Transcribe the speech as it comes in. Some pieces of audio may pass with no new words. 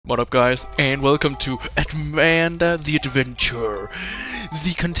What up, guys, and welcome to Amanda the Adventurer,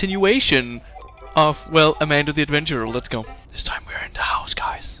 the continuation of, well, Amanda the Adventurer. Let's go. This time we're in the house,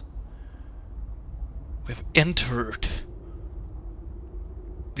 guys. We've entered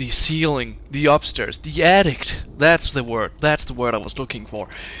the ceiling, the upstairs, the attic. That's the word. That's the word I was looking for.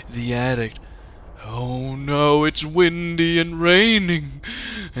 The attic. Oh no, it's windy and raining,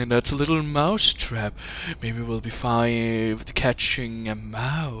 and that's a little mouse trap. Maybe we'll be fine with catching a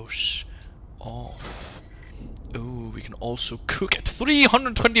mouse off. Oh, we can also cook at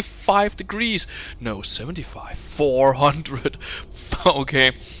 325 degrees. No, 75. 400.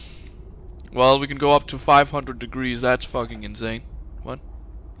 Okay. Well, we can go up to 500 degrees. That's fucking insane. What?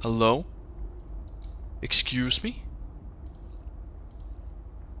 Hello? Excuse me?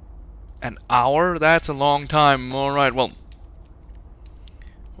 An hour? That's a long time. Alright, well.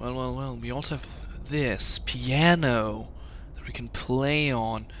 Well. We also have this piano that we can play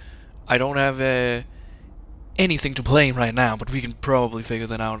on. I don't have anything to play right now, but we can probably figure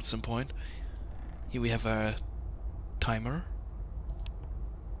that out at some point. Here we have a timer.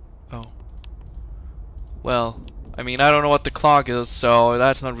 Oh. Well, I mean, I don't know what the clock is, so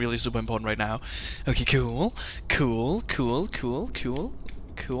that's not really super important right now. Okay, cool. Cool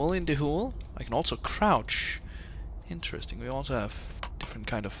in the hole. I can also crouch. Interesting. We also have different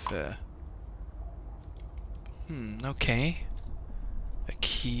kind of okay. A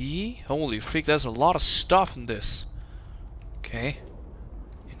key. Holy freak, there's a lot of stuff in this. Okay.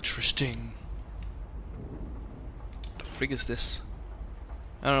 Interesting. What the freak is this?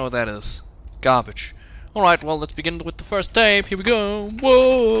 I don't know what that is. Garbage. Alright, well, let's begin with the first tape. Here we go.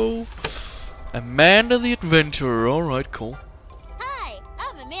 Whoa! Amanda the Adventurer. Alright, cool.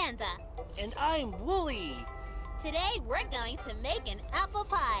 Amanda. And I'm Wooly. Today we're going to make an apple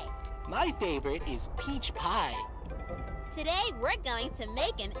pie. My favorite is peach pie. Today we're going to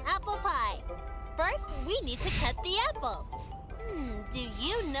make an apple pie. First, we need to cut the apples. Do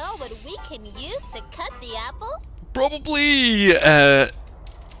you know what we can use to cut the apples? Probably a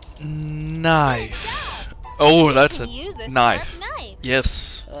knife. Oh, that's a knife.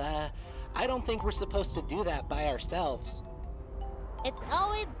 Yes. I don't think we're supposed to do that by ourselves. It's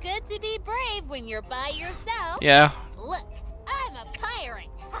always good to be brave when you're by yourself. Yeah. Look, I'm a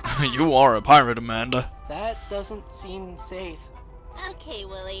pirate. You are a pirate, Amanda. That doesn't seem safe. Okay,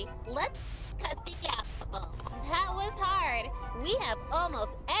 Willie, let's cut the apple. That was hard. We have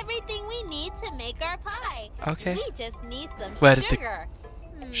almost everything we need to make our pie. Okay. We just need some Sugar?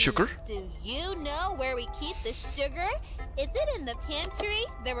 sugar. Do you know where we keep the sugar? Is it in the pantry,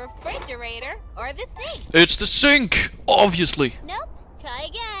 the refrigerator, or the sink? It's the sink, obviously. Nope. Try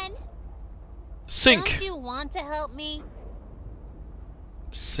again. Sink. Don't you want to help me?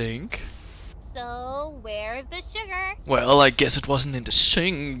 Sink? So, where's the sugar? Well, I guess it wasn't in the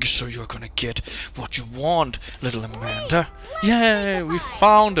sink, so you're gonna get what you want, little Amanda. Yay, we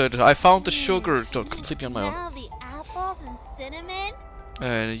found it. I found the sugar completely on my own. Now the apples and cinnamon?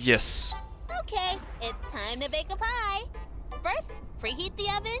 Yes. Okay, it's time to bake a pie. First, preheat the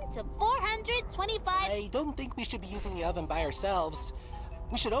oven to 425. I don't think we should be using the oven by ourselves.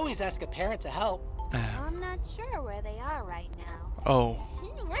 We should always ask a parent to help. I'm not sure where they are right now. Oh.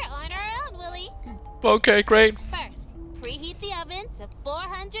 We're on our own, Willie. Okay, great. First, preheat the oven to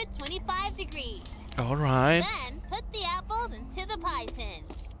 425 degrees. Alright. Then, put the apples into the pie tin.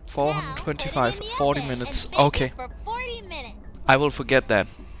 425, now, 40 minutes. And bake Okay. it for 40 minutes. I will forget that.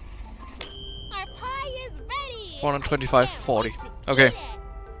 Our pie is ready. 425, 40. Okay.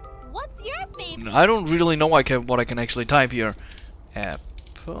 What's your favorite? I don't really know what I can actually type here.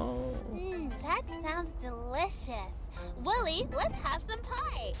 Apple. That sounds delicious. Willie, let's have some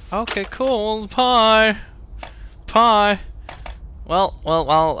pie. Okay, cool. Pie. Pie.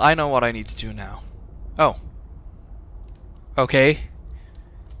 Well, I know what I need to do now. Oh. Okay.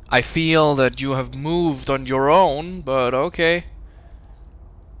 I feel that you have moved on your own, but okay.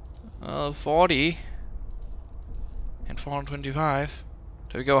 40. And 425.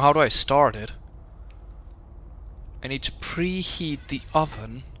 There we go. How do I start it? I need to preheat the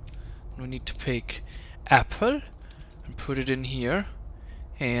oven. We need to pick apple and put it in here.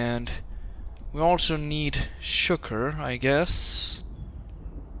 And we also need sugar, I guess.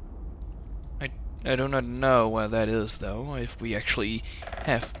 I do not know where that is, though, if we actually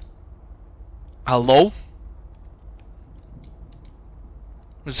have... Hello?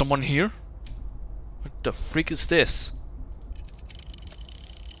 Is someone here? What the freak is this?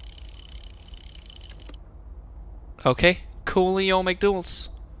 Okay, coolio McDougal's.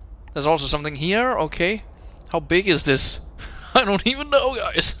 There's also something here, okay. How big is this? I don't even know,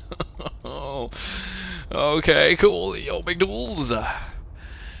 guys. Oh. Okay, cool. Yo, big duels.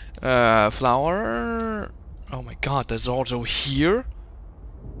 Flower. Oh my god, there's also here.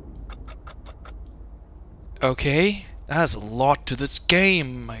 Okay, that's a lot to this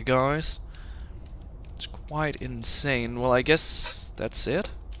game, my guys. It's quite insane. Well, I guess that's it?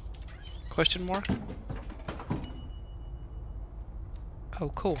 Question mark? Oh,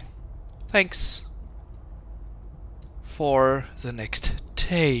 cool. Thanks for the next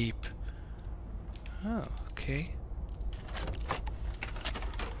tape. Oh, okay.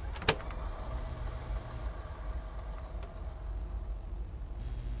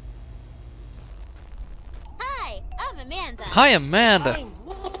 Hi, I'm Amanda. Hi, Amanda.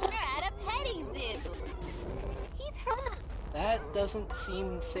 We're at a petting zoo. He's hurt. That doesn't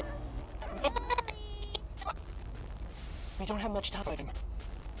seem safe. We don't have much time.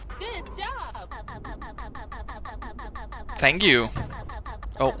 Good job. Thank you.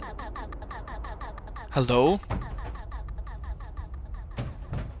 Oh. Hello?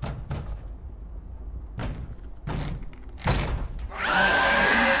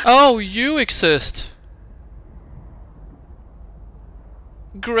 Oh, you exist.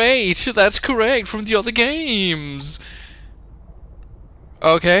 Great, that's correct from the other games.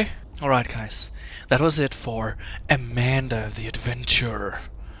 Okay. Alright, guys. That was it for Amanda the Adventurer.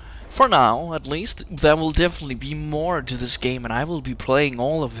 For now, at least, there will definitely be more to this game, and I will be playing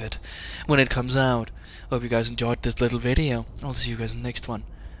all of it when it comes out. Hope you guys enjoyed this little video. I'll see you guys in the next one.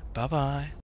 Bye-bye.